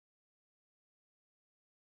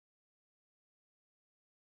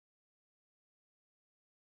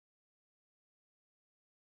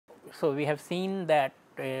So, we have seen that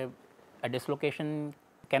a dislocation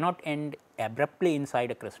cannot end abruptly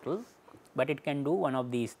inside a crystal, but it can do one of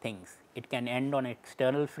these things. It can end on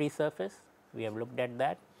external free surface, we have looked at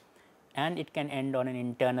that, and it can end on an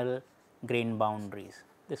internal grain boundaries.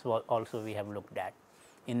 This was also we have looked at.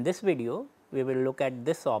 In this video, we will look at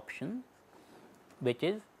this option, which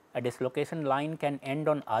is a dislocation line can end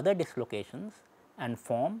on other dislocations and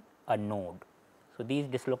form a node. So, these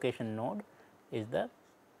dislocation node is the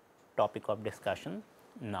topic of discussion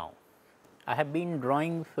now. I have been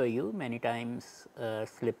drawing for you many times a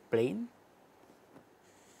slip plane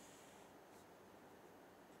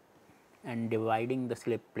and dividing the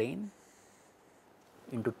slip plane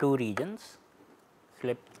into two regions,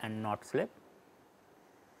 slip and not slip,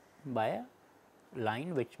 by a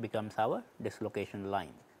line which becomes our dislocation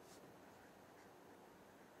line.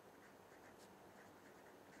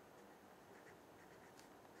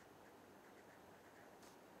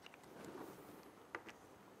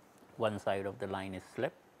 One side of the line is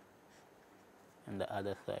slipped and the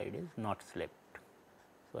other side is not slipped.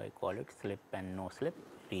 So, I call it slip and no slip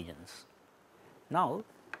regions. Now,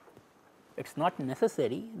 it is not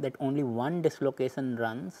necessary that only one dislocation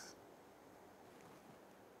runs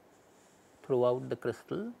throughout the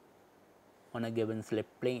crystal on a given slip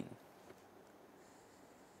plane.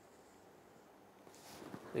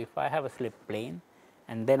 So, if I have a slip plane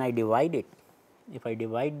and then I divide it, if I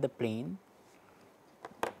divide the plane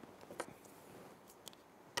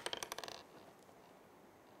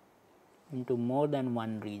into more than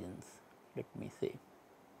one regions, let me say,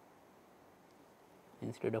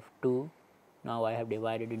 instead of 2, now I have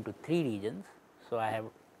divided into 3 regions. So, I have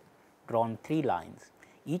drawn 3 lines.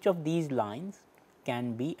 Each of these lines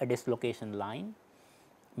can be a dislocation line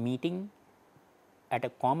meeting at a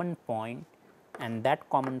common point, and that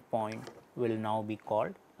common point will now be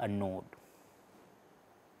called a node.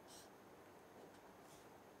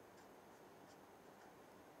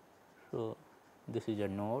 So, this is a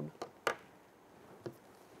node,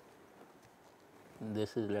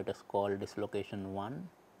 this is, let us call dislocation 1,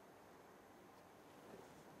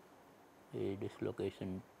 a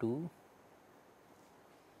dislocation 2,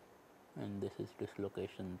 and this is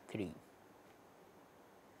dislocation 3.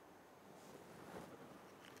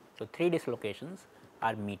 So, 3 dislocations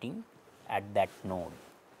are meeting at that node.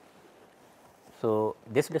 So,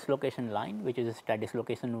 this dislocation line, which is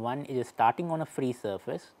dislocation 1, is starting on a free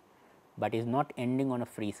surface, but is not ending on a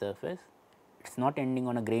free surface. It is not ending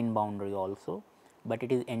on a grain boundary also, but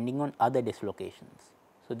it is ending on other dislocations.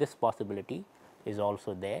 So, this possibility is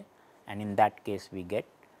also there, and in that case we get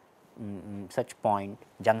such point,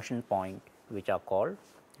 junction point, which are called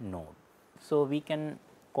node. So, we can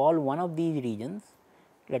call one of these regions,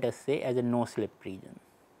 let us say, as a no slip region.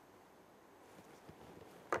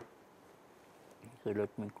 So,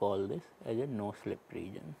 let me call this as a no slip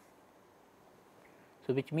region.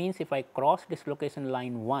 So, which means if I cross dislocation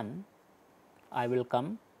line 1, I will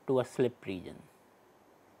come to a slip region.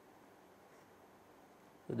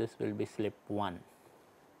 So, this will be slip 1.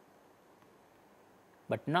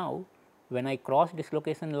 But now, when I cross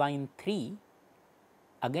dislocation line 3,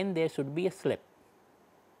 again there should be a slip.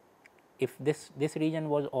 If this region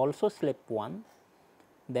was also slip 1,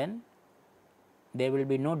 then there will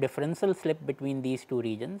be no differential slip between these two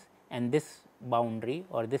regions, and this boundary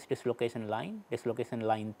or this dislocation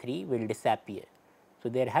line 3, will disappear. So,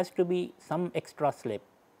 there has to be some extra slip,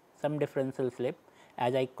 some differential slip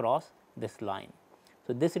as I cross this line.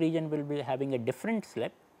 So, this region will be having a different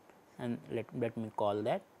slip, and let me call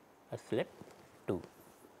that a slip 2.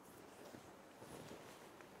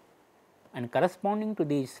 And corresponding to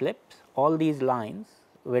these slips, all these lines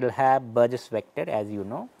will have Burgess vector, as you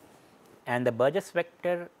know, and the Burgess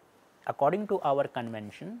vector, according to our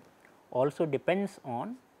convention, also depends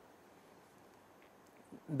on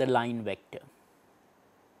the line vector.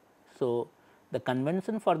 So, the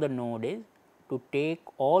convention for the node is to take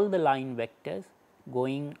all the line vectors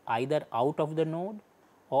going either out of the node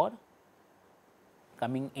or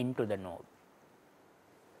coming into the node.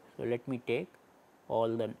 So, let me take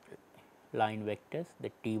all the line vectors,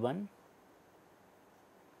 the T1,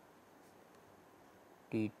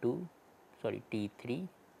 T2, sorry T3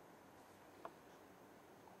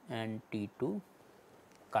 and T2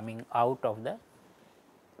 coming out of the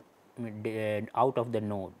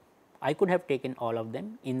node. I could have taken all of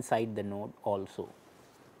them inside the node also.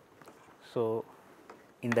 So,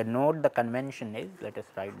 in the node the convention is, let us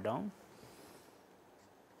write down,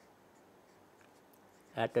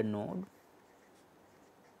 at a node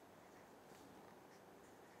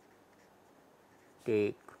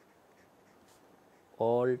take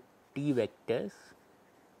all T vectors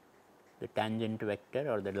the tangent vector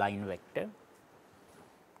or the line vector,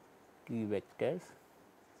 T vectors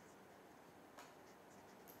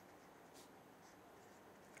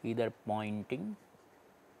either pointing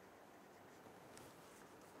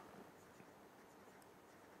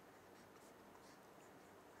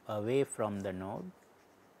away from the node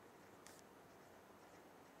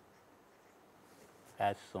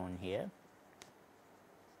as shown here,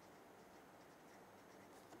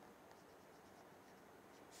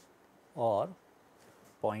 or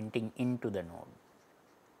pointing into the node.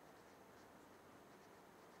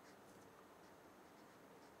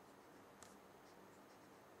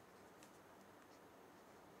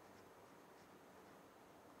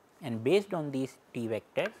 And based on these T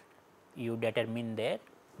vectors, you determine their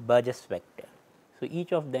Burgess vector. So,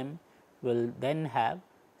 each of them will then have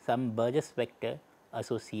some Burgess vector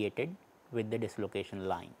associated with the dislocation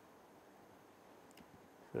line.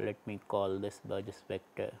 So, let me call this Burgess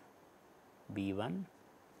vector B 1,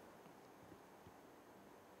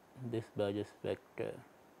 this Burgess vector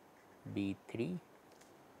B 3,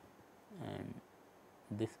 and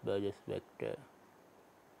this Burgess vector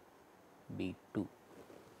B 2.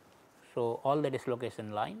 So, all the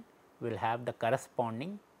dislocation line will have the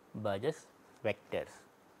corresponding Burgess vectors.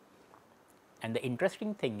 And the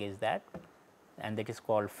interesting thing is that, and that is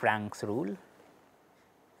called Frank's rule,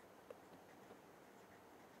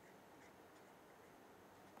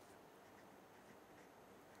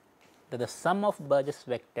 that the sum of Burgess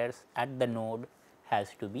vectors at the node has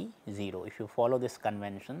to be 0. If you follow this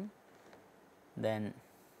convention, then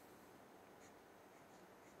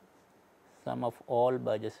sum of all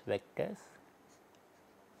Burgess vectors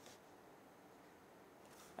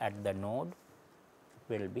at the node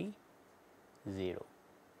will be 0.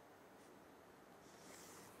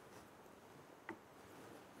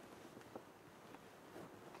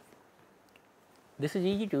 This is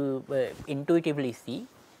easy to intuitively see,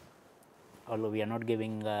 although we are not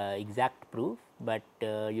giving exact proof, but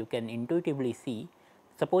you can intuitively see.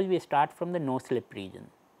 Suppose we start from the no slip region,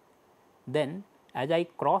 then as I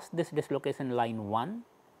cross this dislocation line 1,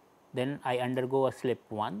 then I undergo a slip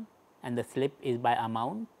 1, and the slip is by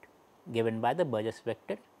amount given by the Burgess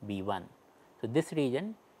vector B 1. So, this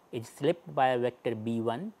region is slipped by a vector B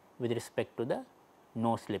 1 with respect to the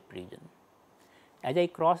no slip region. As I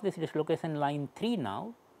cross this dislocation line 3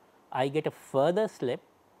 now, I get a further slip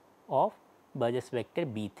of Burgess vector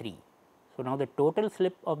B 3. So, now the total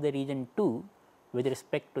slip of the region 2 with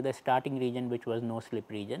respect to the starting region, which was no slip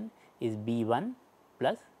region, is B 1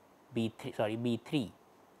 plus B 3, sorry, B 3,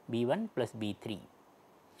 B 1 plus B 3.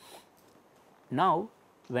 Now,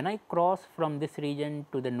 when I cross from this region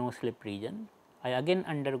to the no slip region, I again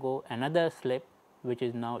undergo another slip which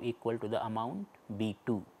is now equal to the amount B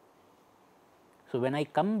 2. So, when I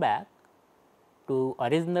come back to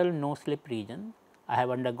original no slip region, I have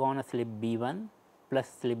undergone a slip B 1 plus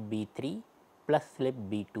slip B 3 plus slip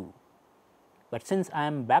B 2. But since I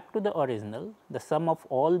am back to the original, the sum of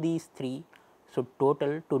all these 3 should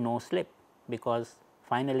total to no slip, because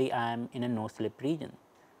finally I am in a no slip region.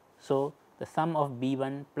 So, the sum of B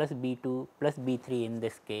 1 plus B 2 plus B 3 in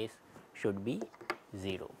this case should be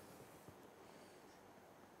 0.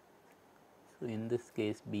 So, in this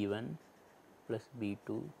case B 1 plus B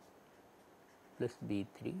 2 plus B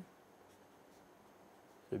 3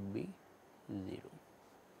 should be 0.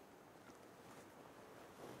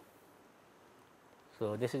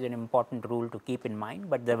 So, this is an important rule to keep in mind,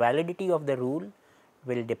 but the validity of the rule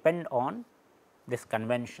will depend on this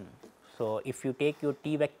convention. So, if you take your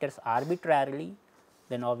T vectors arbitrarily,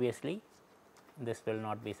 then obviously this will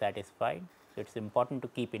not be satisfied. So, it is important to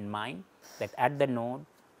keep in mind that at the node,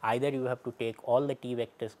 either you have to take all the T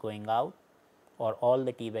vectors going out or all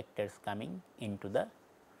the T vectors coming into the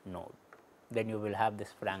node. Then you will have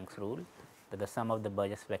this Frank's rule that the sum of the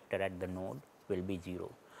Burgess vector at the node will be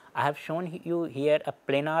 0. I have shown you here a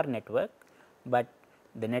planar network, but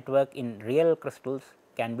the network in real crystals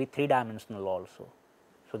can be 3-dimensional also.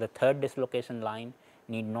 So, the third dislocation line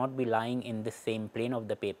need not be lying in the same plane of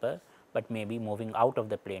the paper, but may be moving out of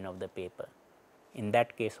the plane of the paper. In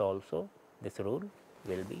that case also, this rule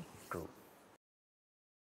will be true.